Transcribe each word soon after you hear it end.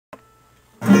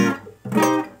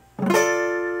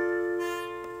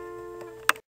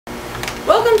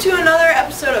to another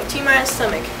episode of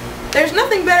TeamIronStomach. There's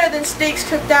nothing better than steaks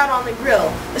cooked out on the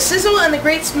grill. The sizzle and the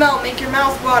great smell make your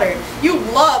mouth water. You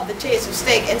love the taste of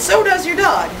steak, and so does your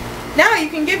dog. Now you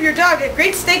can give your dog a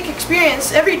great steak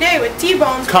experience every day with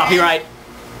T-bones. Copyright.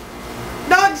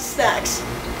 Dog snacks.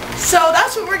 So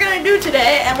that's what we're going to do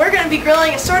today, and we're going to be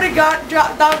grilling assorted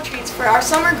dog treats for our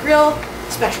summer grill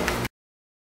special.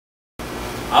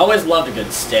 I always loved a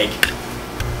good steak.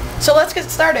 So let's get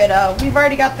started. We've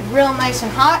already got the grill nice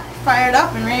and hot, fired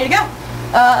up and ready to go.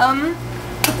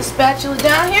 Put the spatula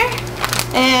down here,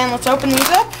 and let's open these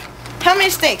up. How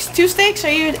many steaks? 2 steaks? Are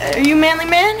you manly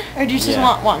man, or do you just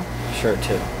want one? Sure,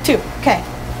 2. 2. Okay.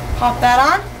 Pop that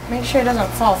on. Make sure it doesn't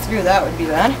fall through. That would be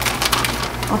bad.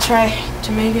 I'll try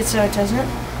to make it so it doesn't.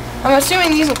 I'm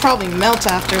assuming these will probably melt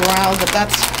after a while, but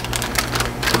that's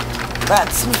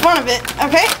the fun of it.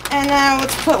 Okay, and now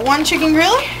let's put 1 chicken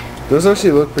griller. Those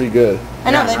actually look pretty good.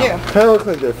 I know, they do. Kind of look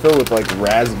like they're filled with like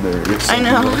raspberries. I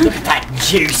know. Look at that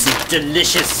juicy,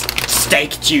 delicious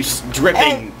steak juice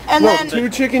dripping. And no, then 2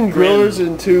 chicken grillers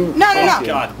and 2 No. Oh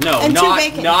God, no, And 2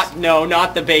 bacons.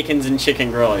 not the bacons and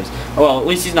chicken grillers. Well, at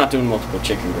least he's not doing multiple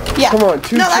chicken grillers. Yeah. Come on,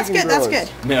 2 No, chicken that's good. grillers. That's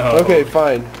good. No. Okay,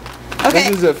 fine. Okay.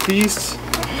 This is a feast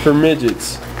for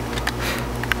midgets.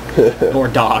 Or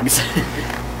dogs.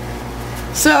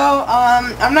 So,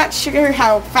 I'm not sure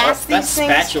how fast that these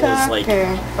things spatula is cook, like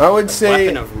or... I would say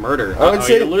weapon of murder. I would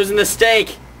say you're losing the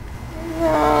steak.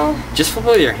 No. Just flip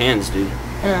it with your hands, dude.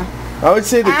 Yeah. I would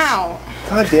say the Ow.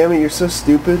 God damn it, you're so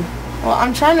stupid. Well,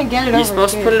 I'm trying to get it over. You're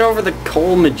supposed to put it over the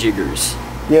coal majiggers.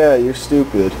 Yeah, you're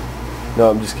stupid.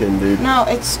 No, I'm just kidding, dude. No,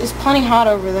 it's plenty hot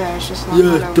over there. It's just not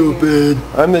hot over here.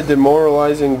 I'm the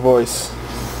demoralizing voice.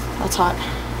 That's hot.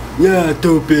 Yeah,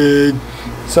 stupid.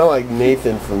 Sound like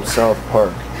Nathan from South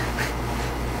Park.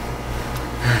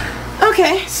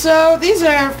 Okay, so these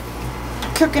are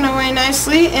cooking away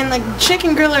nicely, and the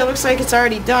chicken griller looks like it's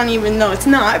already done, even though it's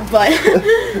not. But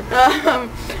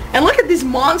and look at this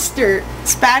monster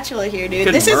spatula here, dude.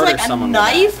 Could this is like a someone with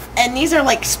knife, and these are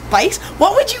like spikes.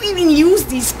 What would you even use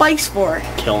these spikes for?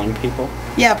 Killing people.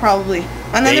 Yeah, probably.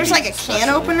 And then there's like a can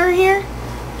opener here.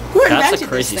 Who invented That's a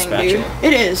crazy this thing, spatula. dude?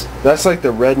 It is. That's like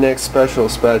the redneck special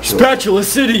spatula. Spatula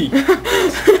City!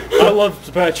 I love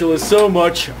spatulas so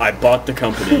much, I bought the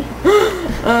company.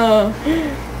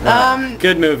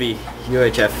 Good movie.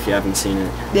 UHF if you haven't seen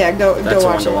it. Yeah, go That's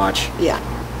watch one to it. watch.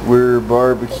 Yeah. We're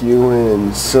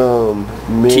barbecuing some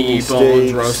mini T-bones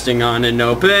steaks. roasting on an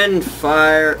open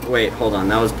fire. Wait, hold on.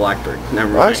 That was Blackbird.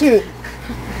 Never mind. Actually,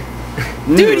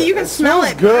 Dude, you can smell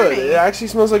it good. burning. It actually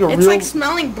smells like a It's real. like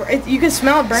smelling. You can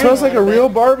smell it burning. It smells like a little real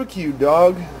bit. barbecue,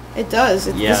 dog. It does.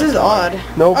 Yeah, This is odd.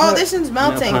 No Oh, pun- this one's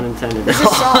melting. No pun intended. This is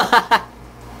salt.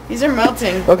 These are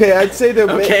melting. Okay, I'd say the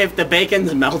Okay, if the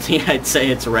bacon's melting, I'd say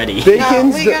it's ready.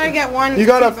 bacon's. No, we gotta get one. You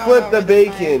gotta T-bone flip over the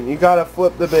bacon. You gotta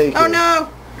flip the bacon. Oh no!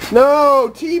 No,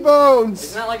 T-bones.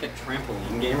 Isn't that like a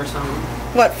trampoline game or something?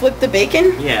 What? Flip the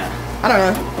bacon? Yeah. I don't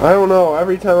know. I don't know.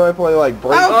 Every time I play like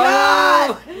break. Oh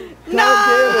God! damn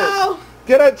No!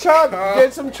 Get a chop.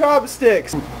 Get some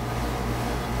chopsticks.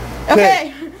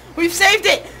 Okay, we've saved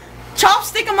it.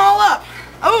 Chopstick them all up.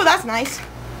 Oh, that's nice.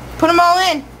 Put them all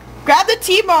in. Grab the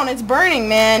T-bone. It's burning,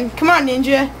 man. Come on,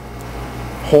 ninja.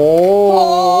 Oh.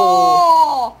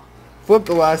 Oh! Flip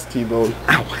the last T-bone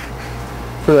Ow.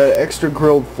 for that extra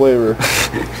grilled flavor.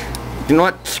 You know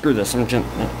what? Screw this. I'm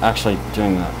actually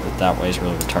doing that way is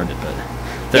really retarded, but...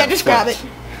 Yeah, just grab it.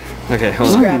 Okay, hold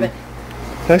Just on. grab it.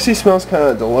 It actually smells kind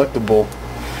of delectable.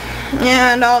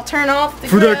 And I'll turn off the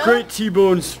For grill. that great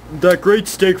T-bones, that great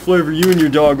steak flavor you and your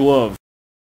dog love.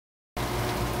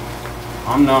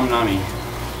 Nom nummy.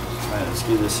 Alright, let's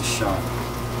give this a shot.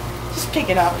 Just pick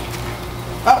it up.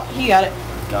 Oh, he got it.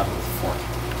 Got it with a fork.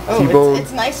 Oh, T-bone.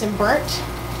 it's nice and burnt.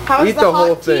 How is Eat the the hot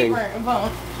whole thing.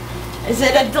 T-bone? Is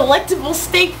it a delectable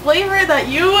steak flavor that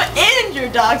you and your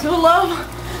dogs will love?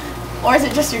 Or is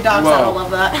it just your dogs that'll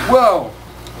love that? Whoa!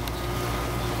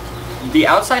 The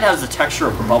outside has the texture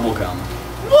of bubble gum.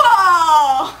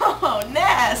 Whoa!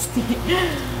 Nasty.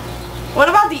 What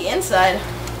about the inside?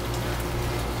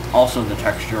 Also the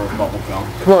texture of bubble gum.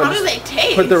 Come on. How do just they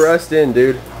taste? Put the rest in,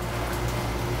 dude.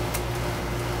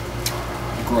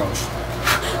 Gross.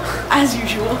 As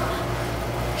usual.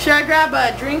 Should I grab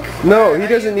a drink? No, Or he are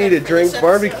doesn't you need good a for drink. this episode?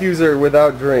 Barbecues are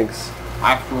without drinks.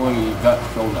 Actually, you got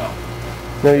filled out.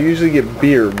 No, you usually get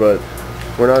beer, but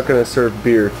we're not going to serve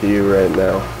beer to you right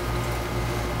now.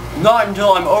 Not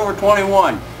until I'm over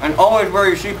 21. And always wear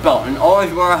your seatbelt. And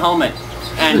always wear a helmet.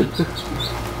 And...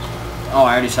 oh,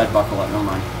 I already said buckle up. Never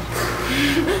mind.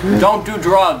 Don't do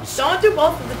drugs. Don't do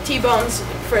both of the T-bones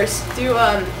first. Do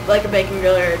like a bacon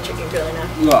griller or a chicken griller now.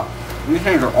 Yeah. These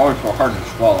things are always so hard to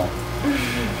swallow.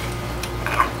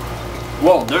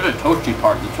 Whoa, there's a toasty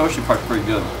part. The toasty part's pretty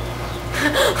good.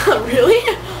 Really?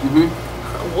 Mm-hmm.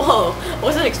 Whoa,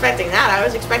 wasn't expecting that. I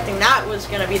was expecting that was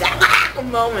gonna be that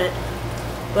moment,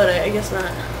 but I guess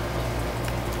not.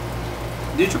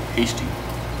 These are pasty.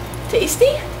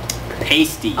 Tasty?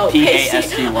 Pasty. Oh,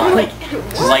 P-A-S-T-Y. I'm like,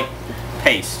 It's what? like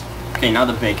paste. Okay, now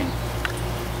the bacon.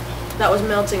 That was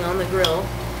melting on the grill.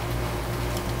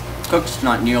 Cooked's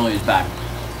not nearly as bad.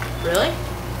 Really?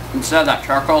 Instead of that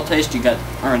charcoal taste, you get,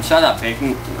 or instead of that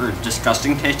bacon, or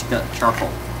disgusting taste, you get charcoal.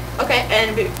 Okay,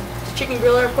 and the chicken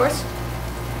griller, of course.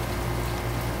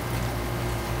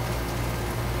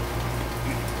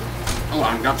 Oh,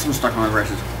 I got some stuck on my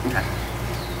braces. Okay.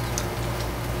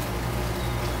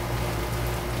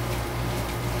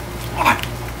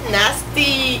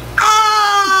 Nasty.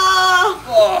 Ah!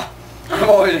 Oh, I've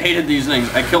always hated these things.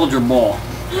 I killed your bowl.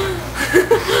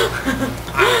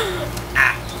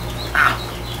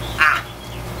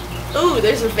 Ooh,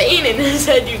 there's a vein in his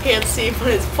head you can't see, but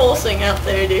it's pulsing out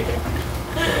there, dude.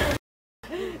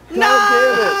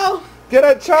 No! Get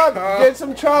a chop. Get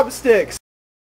some chopsticks.